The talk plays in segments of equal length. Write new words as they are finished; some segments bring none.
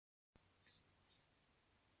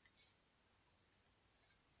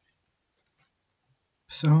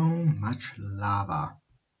So much lava.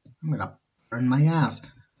 I'm gonna burn my ass.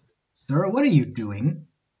 Sir, what are you doing?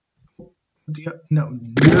 No.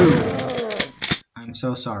 I'm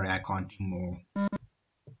so sorry, I can't do more.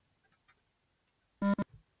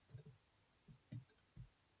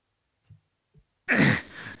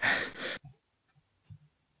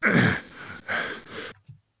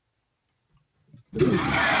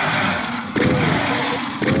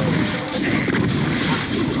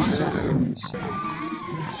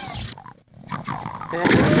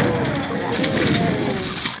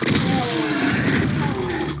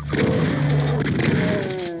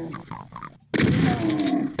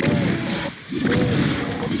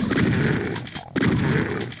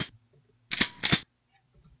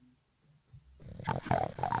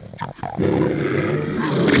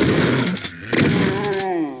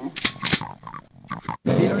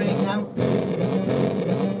 Hearing now?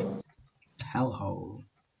 Hellhole.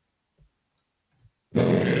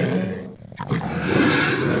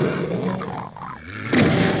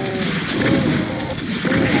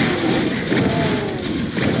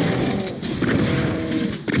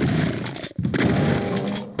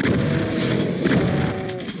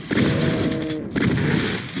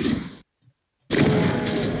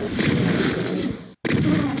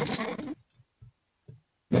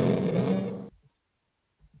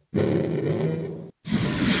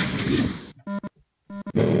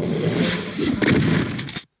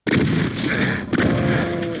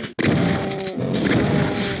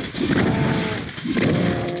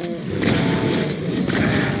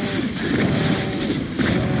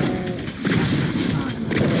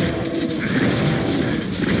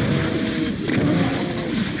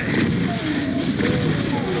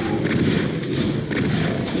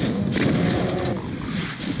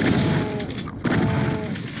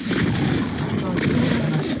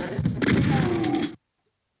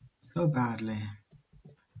 So badly.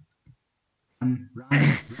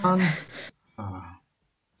 Run.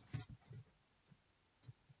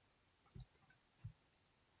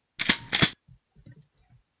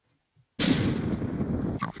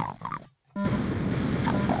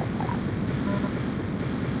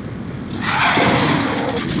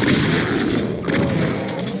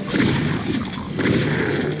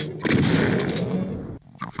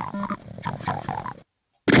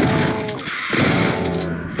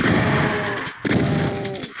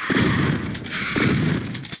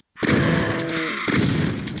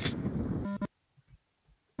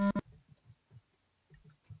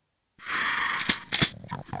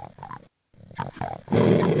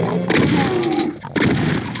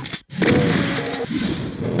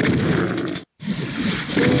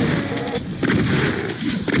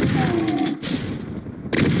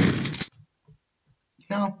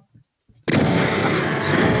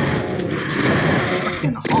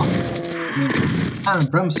 And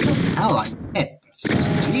brimstone hell, I bet.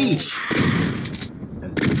 Sheesh.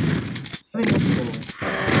 Living with you.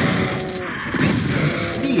 Against you,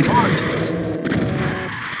 Steve, aren't you?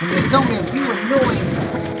 And there's so many of you annoying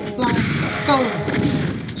flying skull.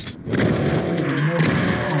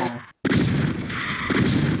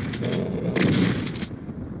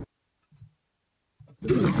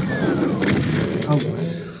 Oh,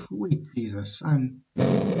 sweet Jesus. I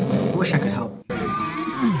wish I could help.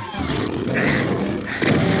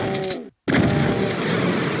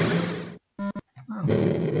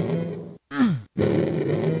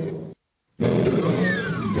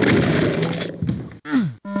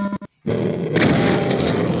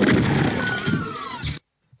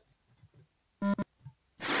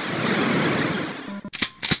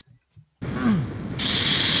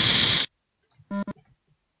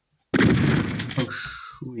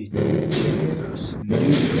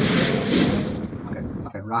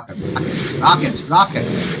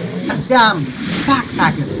 Rockets! God damn, this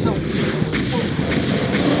backpack is so full.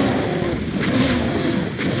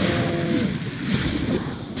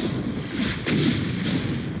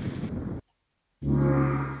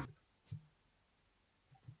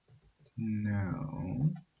 No.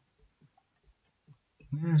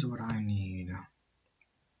 Here's what I need.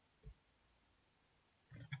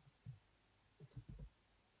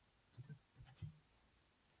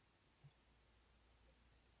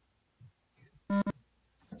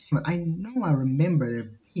 But I know I remember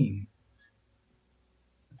there being.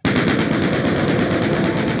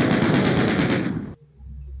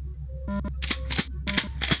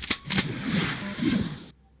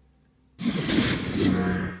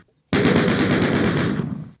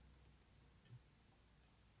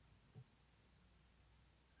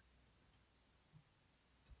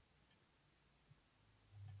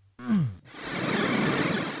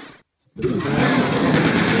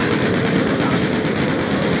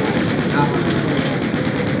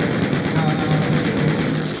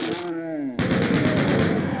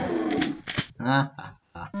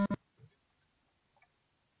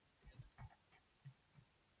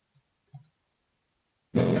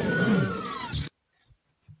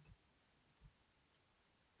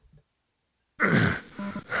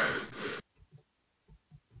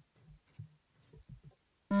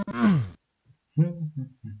 That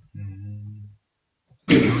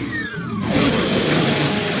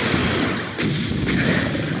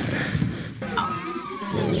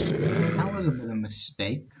was a bit of a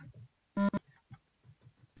mistake.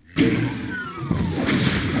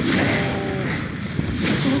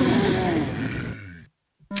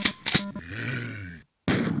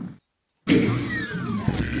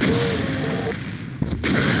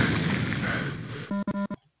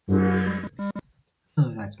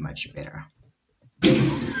 Oh, that's much better.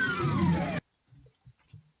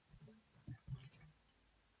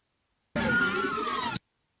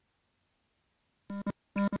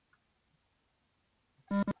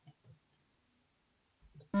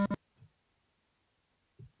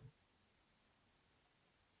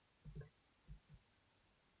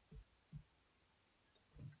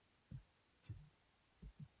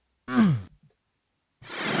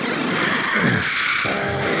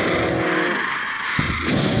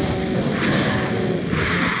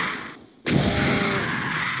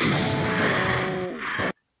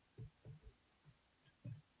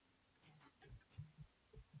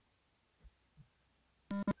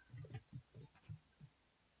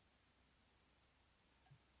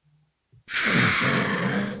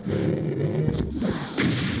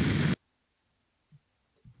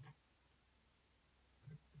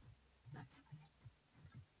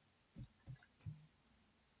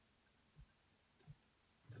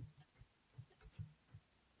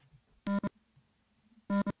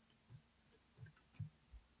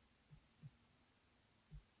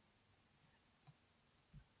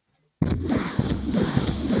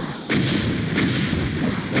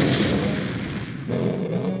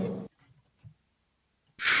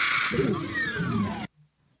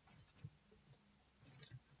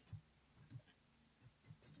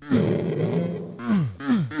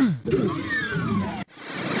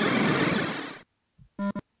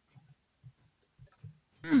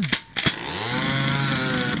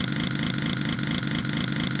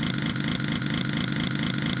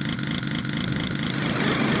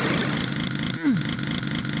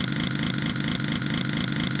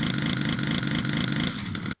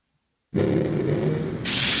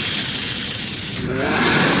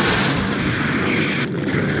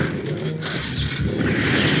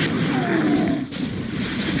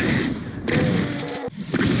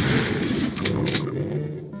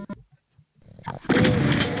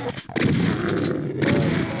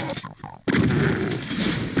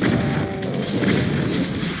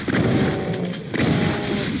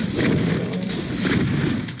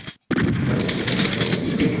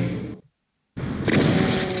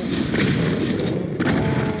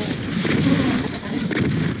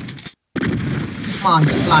 Come on,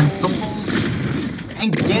 you flying pimples. You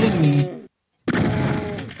ain't getting me.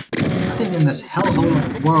 Nothing in this hellhole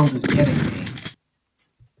of a world is getting me.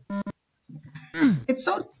 It's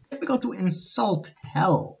so difficult to insult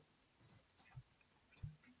hell.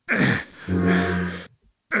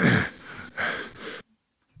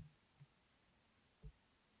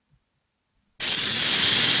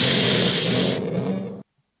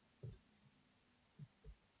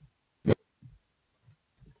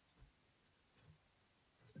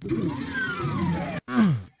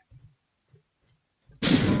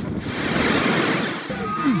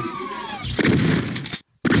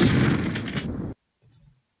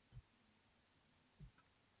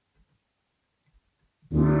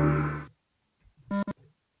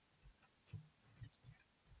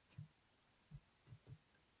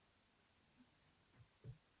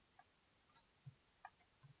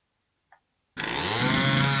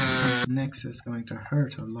 Next is going to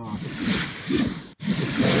hurt a lot.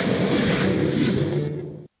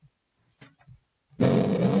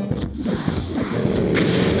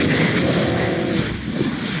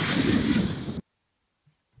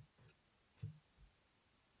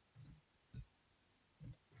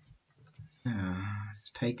 Yeah,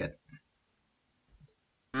 let's take it.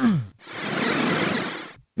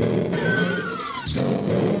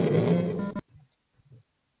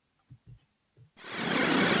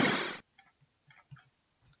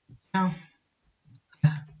 Now,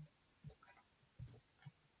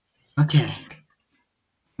 okay,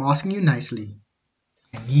 I'm asking you nicely.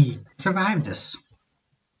 I need to survive this.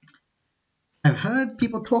 I've heard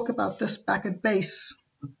people talk about this back at base.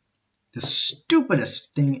 The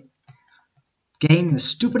stupidest thing game, the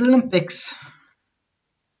stupid Olympics.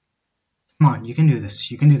 Come on, you can do this.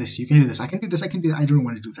 You can do this. You can do this. I can do this. I can do this. I don't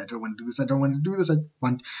want to do this. I don't want to do this. I don't want to do this.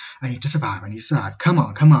 I need to survive. I need to survive. Come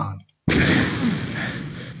on, come on.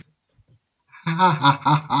 Ha ha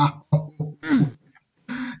ha ha.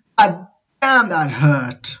 God damn, that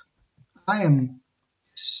hurt. I am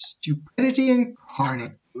Stupidity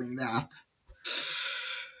incarnate doing that.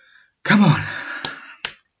 Come on.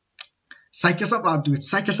 Psych yourself out, dude.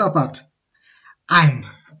 Psych yourself out. I'm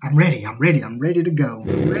ready. I'm ready to go.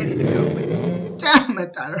 But damn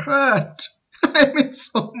it, that hurt. I'm in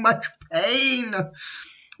so much pain.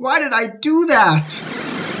 Why did I do that?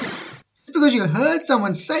 Just because you heard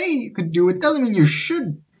someone say you could do it doesn't mean you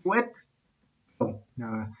should do it. Oh,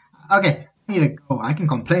 no. Okay, I need to go. I can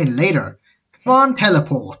complain later. Come on,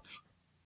 teleport.